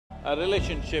A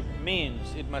relationship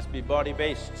means it must be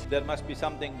body-based, there must be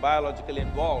something biological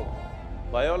involved.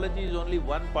 Biology is only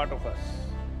one part of us.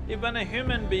 If when a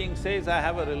human being says, I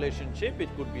have a relationship, it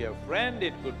could be a friend,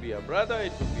 it could be a brother,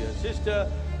 it could be a sister,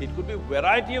 it could be a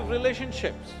variety of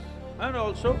relationships, and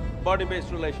also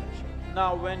body-based relationships.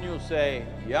 Now when you say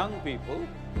young people,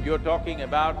 you're talking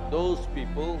about those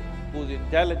people whose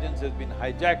intelligence has been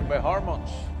hijacked by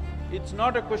hormones. It's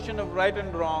not a question of right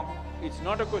and wrong, it's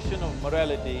not a question of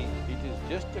morality, it is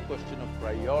just a question of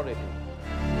priority.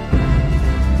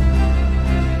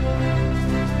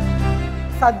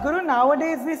 Sadhguru,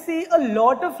 nowadays we see a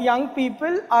lot of young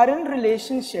people are in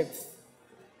relationships.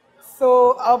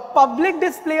 So, a public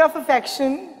display of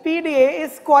affection, PDA,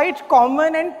 is quite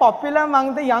common and popular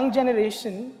among the young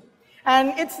generation.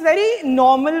 And it's very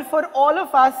normal for all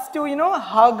of us to,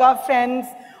 hug our friends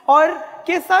or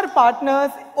kiss our partners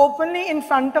openly in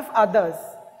front of others.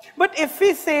 But if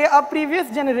we say our previous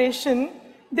generation,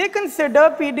 they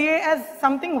consider PDA as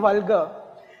something vulgar.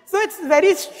 So it's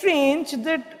very strange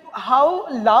that how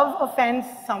love offends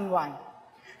someone.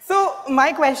 So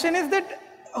my question is that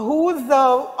whose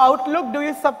outlook do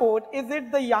you support? Is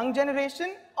it the young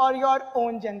generation or your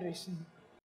own generation?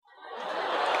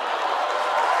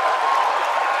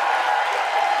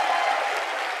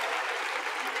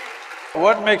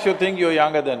 What makes you think you're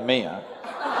younger than me, huh?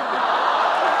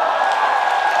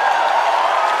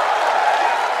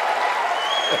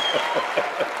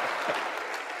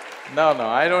 No,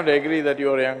 I don't agree that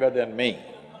you're younger than me.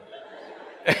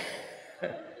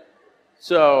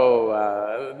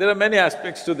 So, there are many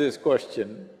aspects to this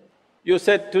question. You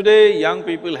said today young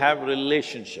people have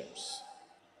relationships.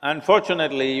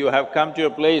 Unfortunately, you have come to a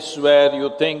place where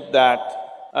you think that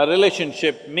a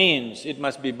relationship means it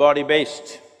must be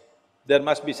body-based. There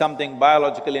must be something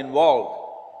biological involved.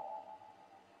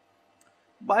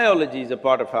 Biology is a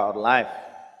part of our life.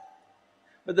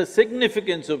 But the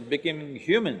significance of becoming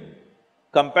human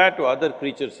compared to other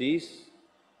creatures is,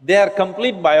 they are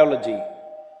complete biology,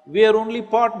 we are only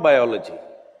part biology.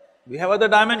 We have other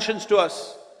dimensions to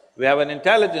us. We have an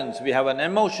intelligence, we have an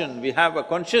emotion, we have a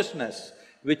consciousness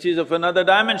which is of another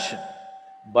dimension.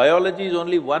 Biology is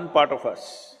only one part of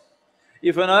us.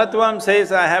 If an earthworm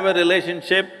says, I have a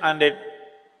relationship and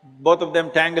both of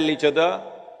them tangle each other,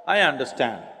 I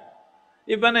understand.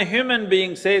 If when a human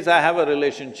being says, I have a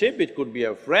relationship, it could be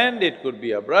a friend, it could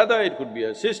be a brother, it could be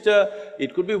a sister,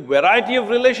 it could be a variety of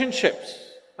relationships,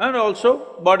 and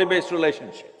also body-based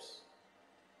relationships.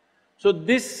 So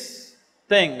this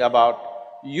thing about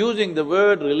using the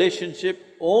word relationship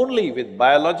only with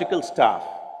biological stuff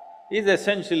is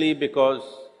essentially because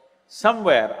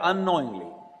somewhere unknowingly,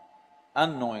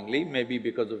 maybe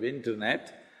because of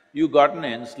internet, you gotten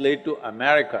enslaved to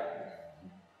America.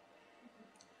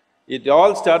 It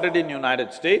all started in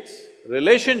United States.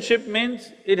 Relationship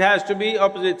means it has to be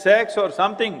opposite sex or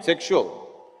something sexual.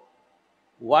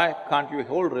 Why can't you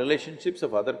hold relationships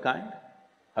of other kind?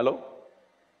 Hello?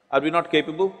 Are we not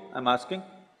capable, I'm asking?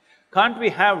 Can't we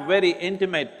have very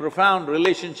intimate, profound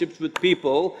relationships with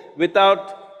people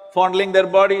without fondling their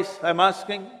bodies, I'm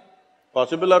asking?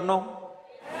 Possible or no?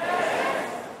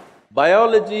 Yes.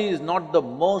 Biology is not the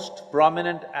most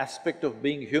prominent aspect of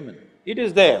being human. It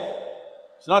is there.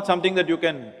 It's not something that you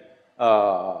can,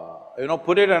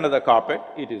 put it under the carpet,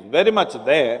 it is very much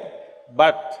there,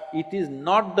 but it is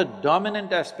not the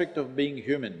dominant aspect of being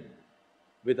human.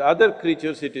 With other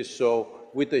creatures it is so,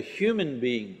 with a human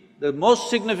being, the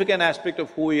most significant aspect of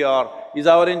who we are is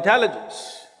our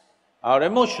intelligence, our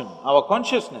emotion, our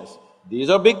consciousness.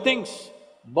 These are big things.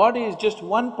 Body is just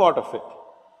one part of it.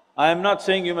 I am not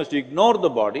saying you must ignore the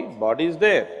body is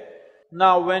there.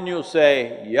 Now when you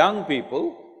say young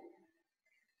people,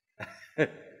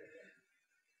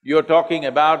 you're talking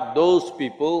about those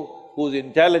people whose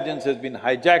intelligence has been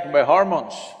hijacked by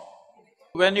hormones.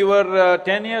 When you were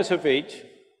 10 years of age,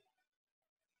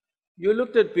 you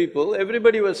looked at people,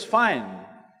 everybody was fine,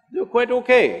 they were quite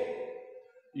okay.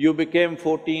 You became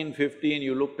 14, 15,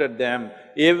 you looked at them,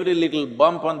 every little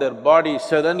bump on their body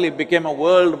suddenly became a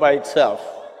world by itself.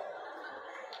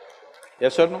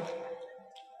 Yes or no?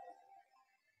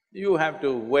 You have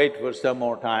to wait for some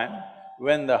more time.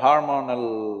 When the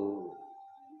hormonal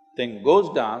thing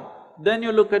goes down, then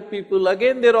you look at people,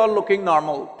 again they're all looking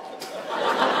normal.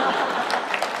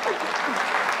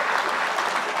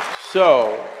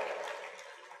 So,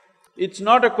 it's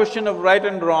not a question of right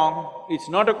and wrong, it's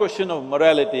not a question of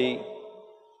morality,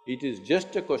 it is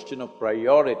just a question of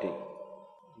priority.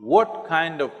 What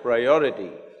kind of priority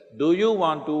do you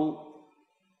want to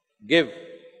give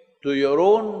to your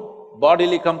own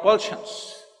bodily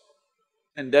compulsions?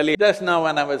 In Delhi, just now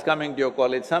when I was coming to your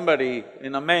college, somebody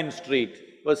in a main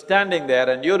street was standing there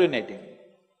and urinating.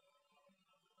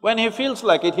 When he feels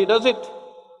like it, he does it.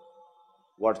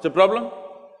 What's the problem?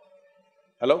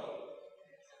 Hello?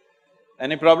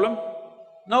 Any problem?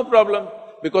 No problem,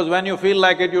 because when you feel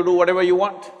like it, you do whatever you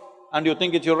want and you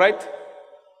think it's your right.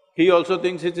 He also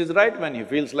thinks it is right. When he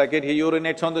feels like it, he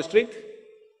urinates on the street.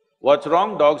 What's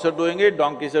wrong? Dogs are doing it,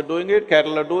 donkeys are doing it,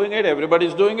 cattle are doing it,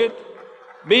 everybody's doing it.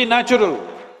 Be natural.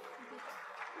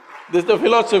 This is the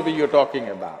philosophy you're talking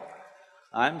about.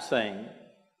 I'm saying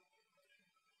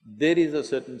there is a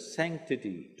certain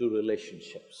sanctity to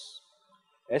relationships,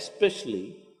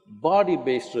 especially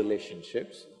body-based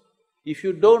relationships. If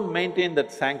you don't maintain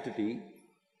that sanctity,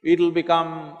 it'll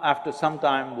become, after some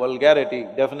time, vulgarity,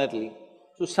 definitely.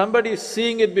 So somebody is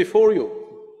seeing it before you,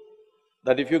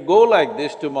 that if you go like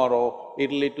this tomorrow,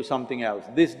 it'll lead to something else.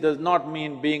 This does not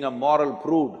mean being a moral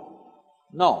prude,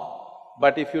 no.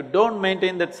 But if you don't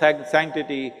maintain that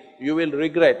sanctity, you will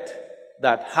regret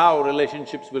that how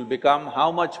relationships will become,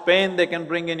 how much pain they can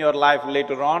bring in your life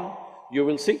later on, you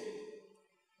will see.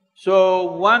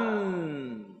 So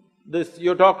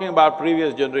you're talking about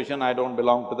previous generation, I don't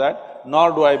belong to that,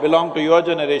 nor do I belong to your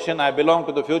generation, I belong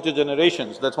to the future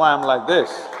generations, that's why I'm like this.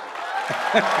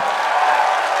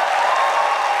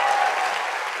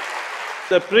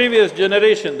 The previous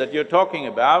generation that you're talking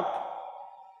about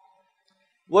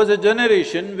was a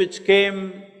generation which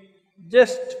came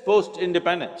just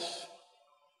post-independence.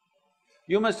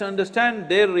 You must understand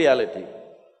their reality.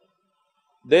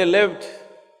 They lived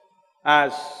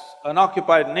as an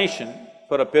occupied nation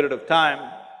for a period of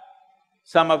time.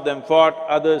 Some of them fought,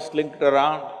 others slinked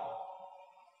around.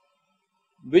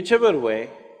 Whichever way,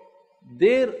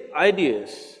 their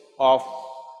ideas of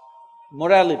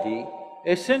morality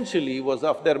essentially was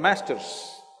of their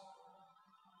masters.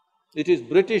 It is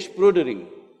British prudery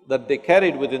that they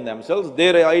carried within themselves.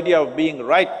 Their idea of being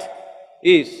right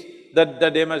is that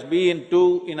they must be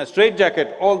in a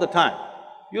straitjacket all the time.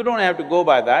 You don't have to go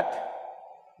by that,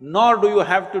 nor do you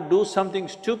have to do something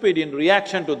stupid in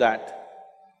reaction to that.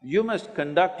 You must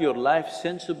conduct your life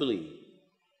sensibly.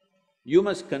 You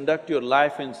must conduct your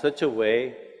life in such a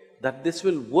way that this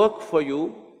will work for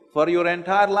you for your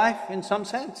entire life in some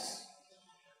sense.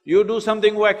 You do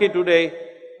something wacky today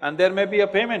and there may be a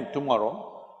payment tomorrow.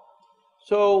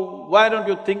 So why don't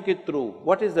you think it through?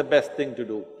 What is the best thing to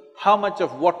do? How much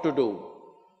of what to do?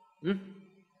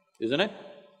 Isn't it?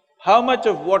 How much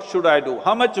of what should I do?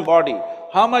 How much of body?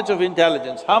 How much of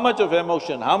intelligence? How much of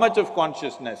emotion? How much of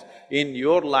consciousness? In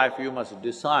your life you must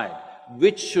decide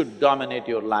which should dominate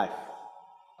your life.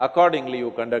 Accordingly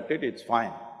you conduct it, it's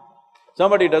fine.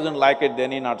 Somebody doesn't like it, they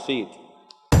need not see it.